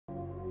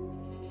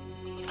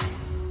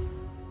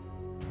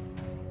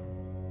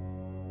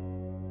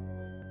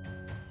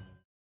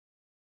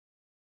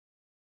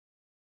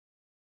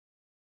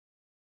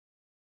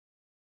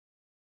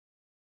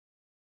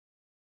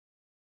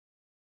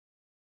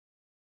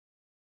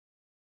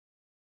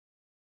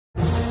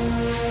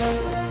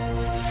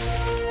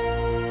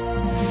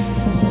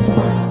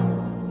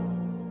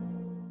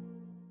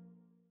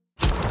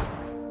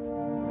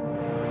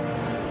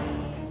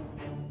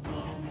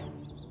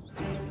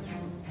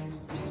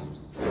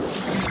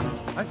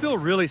I feel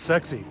really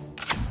sexy.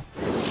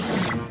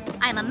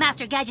 I'm a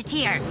master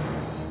gadgeteer.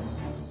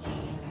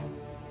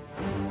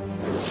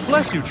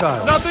 Bless you,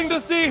 child. Nothing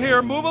to see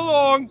here. Move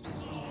along.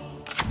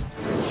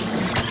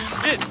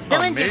 It's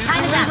Villains, your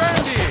time is up.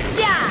 Randy.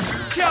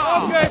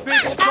 Yeah. Okay,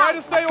 people, try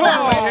to stay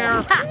away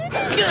here.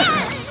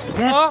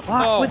 Walk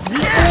with me.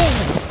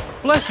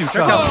 Bless you, Check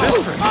out child.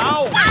 this trick.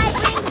 Ow!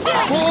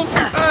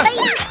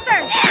 Ladies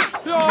first.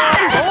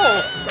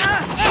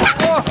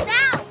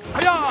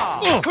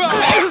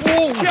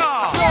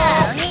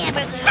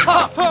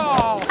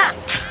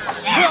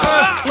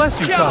 Bless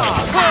you, child.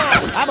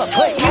 I'ma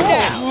put you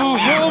down.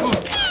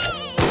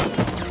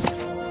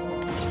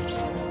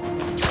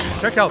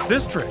 Check out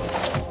this trick.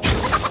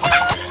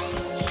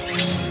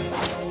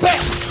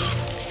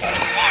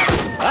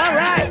 All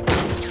right.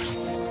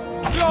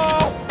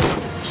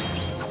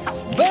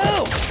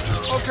 Boom.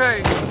 Okay,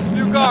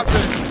 you got me.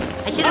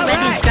 I should have read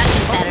the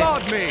instructions better.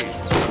 Applaud me.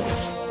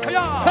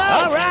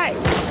 All right.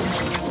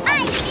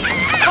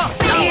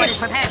 Someone is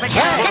prepared for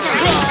death.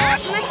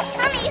 My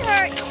tummy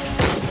hurts.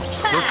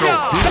 Check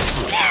out this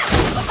trick.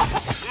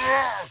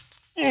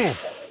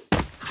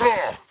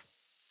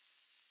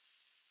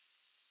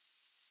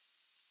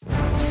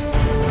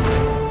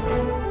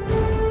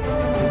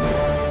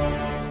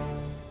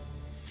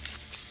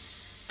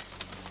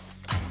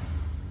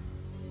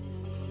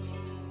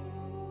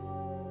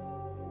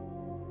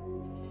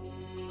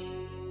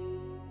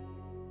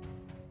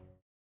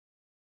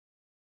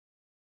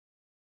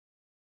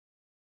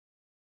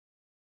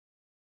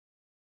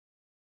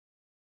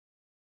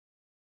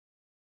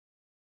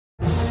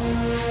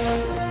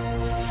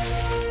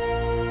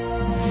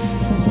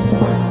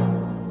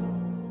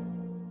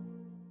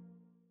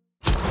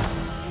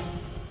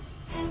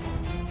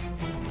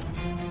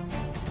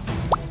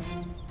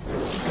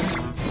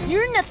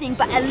 You're nothing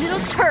but a little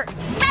turd.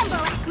 Tremble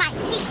at my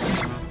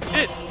feet.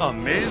 It's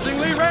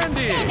Amazingly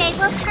Randy. They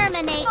will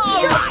terminate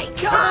Oh you. my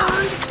God!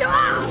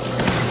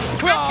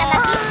 Hasta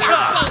la vista,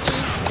 baby.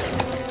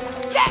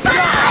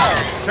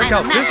 Check I'm a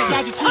out this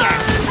master trick. gadgeteer.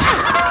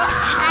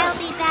 I'll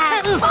be back.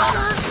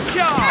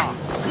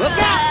 Look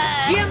out.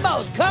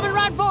 Jimbo's coming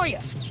right for you.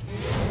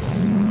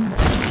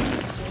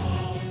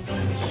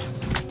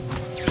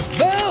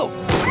 Boom.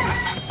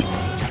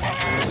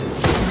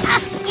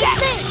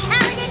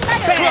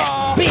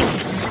 Bam. Bing.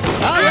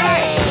 All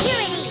right.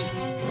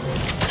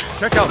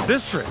 Check out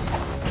this trick. Boom.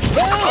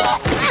 All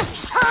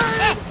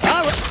right.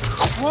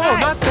 Whoa,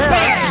 not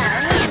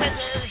bad.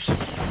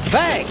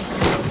 Bang.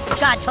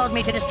 God told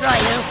me to destroy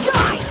you.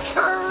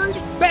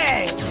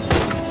 Bang.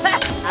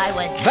 I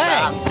was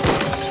Bang. wrong.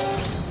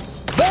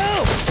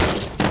 Boom.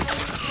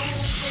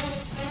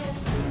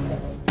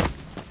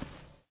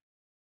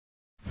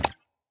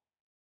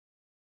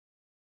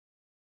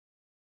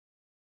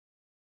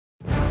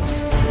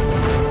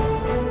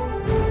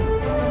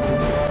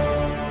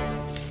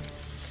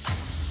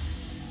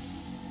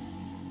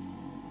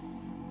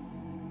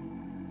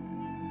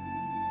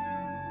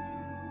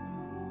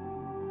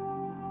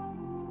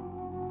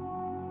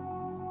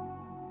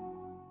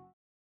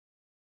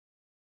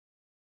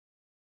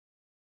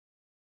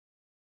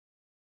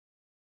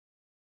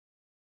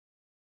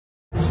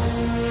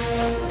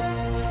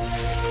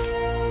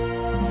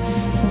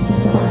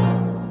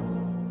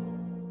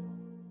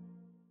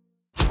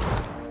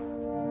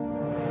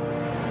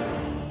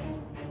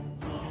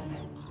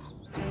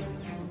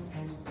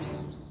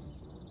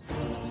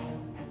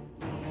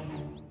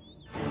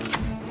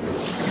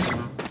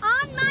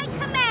 On my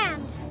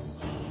command.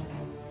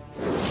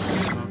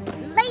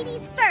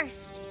 Ladies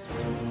first.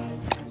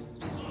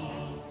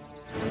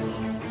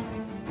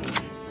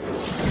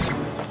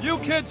 You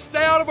kids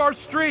stay out of our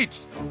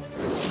streets.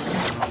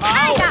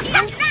 I got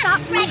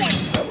unstopped ready.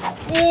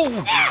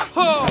 Boom.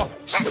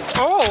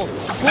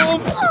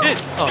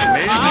 It's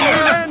Amazingly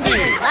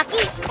Randy.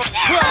 Lucky?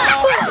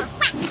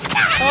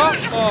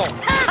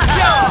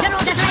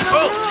 General Design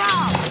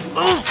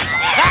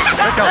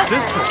Check out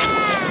this trick.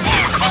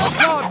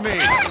 Applaud me.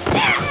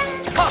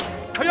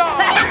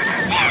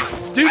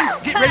 Students,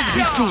 get ready to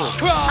be school.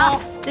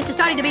 This is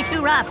starting to be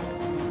too rough.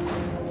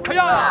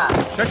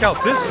 Check out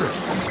this trick.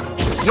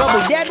 You'll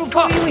be dead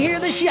before you hear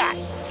the shot.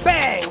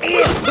 Bang. Check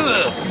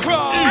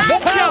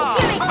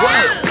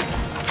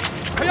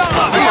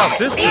out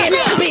this trick.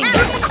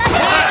 Bingo.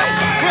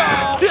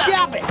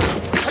 Stop it.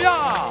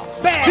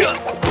 Bang.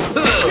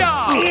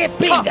 Yeah,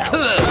 bingo.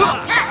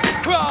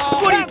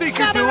 What do you think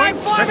you're doing?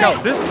 Check out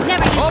this trick.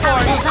 Never use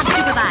power tools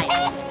unsupervised.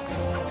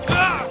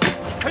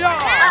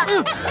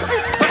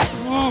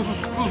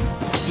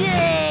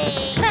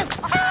 Yay!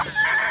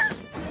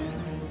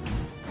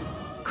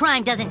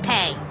 Crime doesn't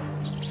pay.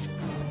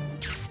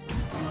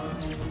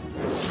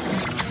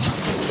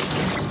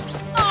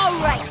 All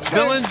right.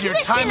 Villains, your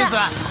time is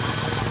up.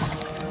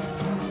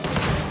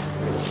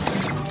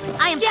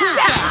 I am too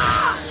set.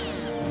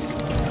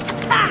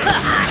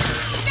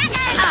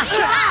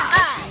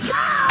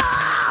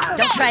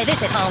 Don't try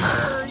this at home.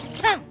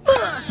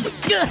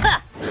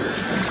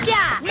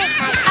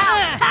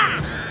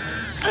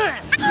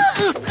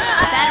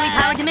 Battery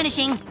power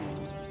diminishing.